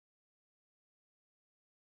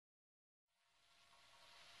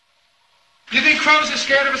You think crows are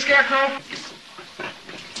scared of a scarecrow?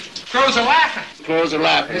 Crows are laughing. Crows are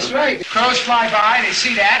laughing. That's right. Crows fly by, they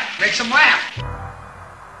see that, makes them laugh.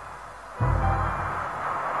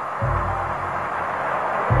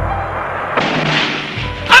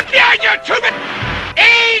 Up there, you stupid!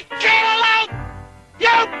 Eat cantaloupe!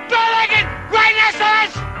 You bow-legged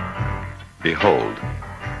rhinoceros! Behold,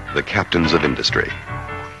 the captains of industry,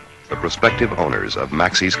 the prospective owners of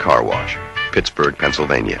Maxie's Car Wash, Pittsburgh,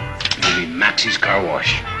 Pennsylvania. Maybe Maxie's Car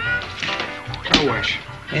Wash. Car wash.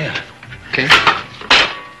 Yeah. Okay.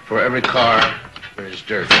 For every car, there is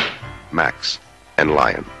dirt. Max and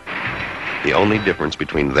Lion. The only difference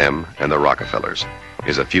between them and the Rockefellers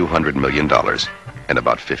is a few $100 million and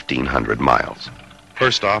about 1,500 miles.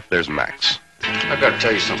 First off, there's Max. I gotta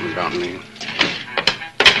tell you something about me.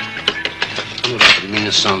 I'm about the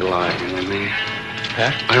meanest son alive, you know what I mean?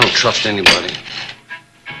 Huh? I don't trust anybody.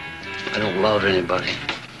 I don't love anybody.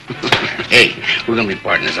 Hey, we're gonna be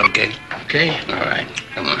partners, okay? Okay. All right,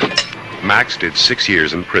 come on. Max did 6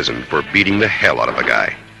 years in prison for beating the hell out of a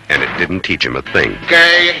guy, and it didn't teach him a thing.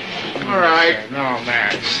 Okay, all right. No,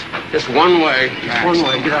 Max. Just one way. Just Max. one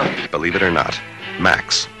way. Get out. Believe it or not,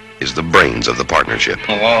 Max is the brains of the partnership.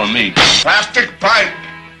 All of me. Plastic pipe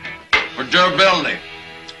for durability.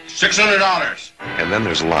 $600. And then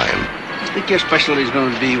there's Lion. I think your specialty is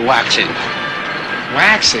going to be waxing.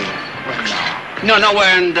 Waxing? Well, No,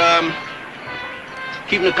 and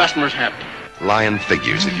keeping the customers happy. Lion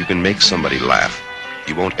figures if you can make somebody laugh,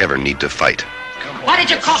 you won't ever need to fight. Why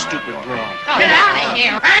did you call? Stupid girl. Get out of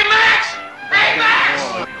here! Hey, Max! Hey,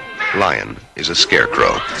 Max! Lion is a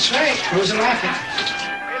scarecrow. That's right. Crows are laughing.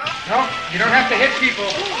 No, you don't have to hit people.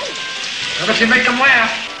 Not if you make them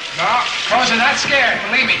laugh. No, crows are not scared,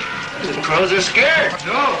 believe me. The crows are scared.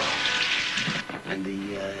 No. And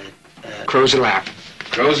the, Crows are laughing.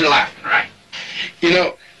 crows are laughing, right? You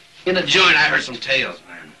know, in the joint, I heard some tales,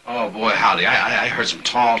 man. Oh, boy, howdy. I heard some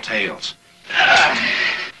tall tales.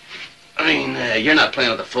 You're not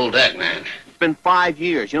playing with a full deck, man. It's been 5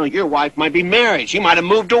 years. You know, your wife might be married. She might have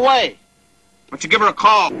moved away. Why don't you give her a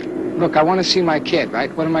call? Look, I want to see my kid,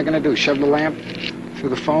 right? What am I going to do? Shove the lamp through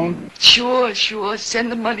the phone? Sure.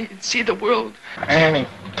 Send the money and see the world. Annie,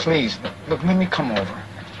 please. Look, let me come over.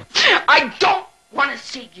 I don't want to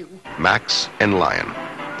see you. Max and Lion,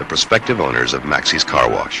 the prospective owners of Maxie's Car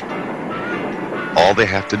Wash. All they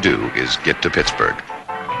have to do is get to Pittsburgh.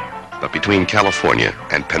 But between California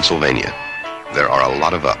and Pennsylvania, there are a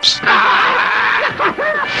lot of ups.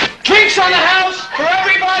 Drinks on the house for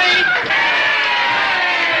everybody!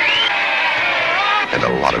 And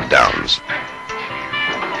a lot of downs.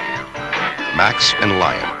 Max and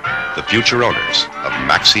Lion, the future owners of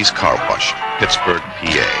Maxie's Car Wash, Pittsburgh,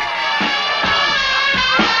 PA.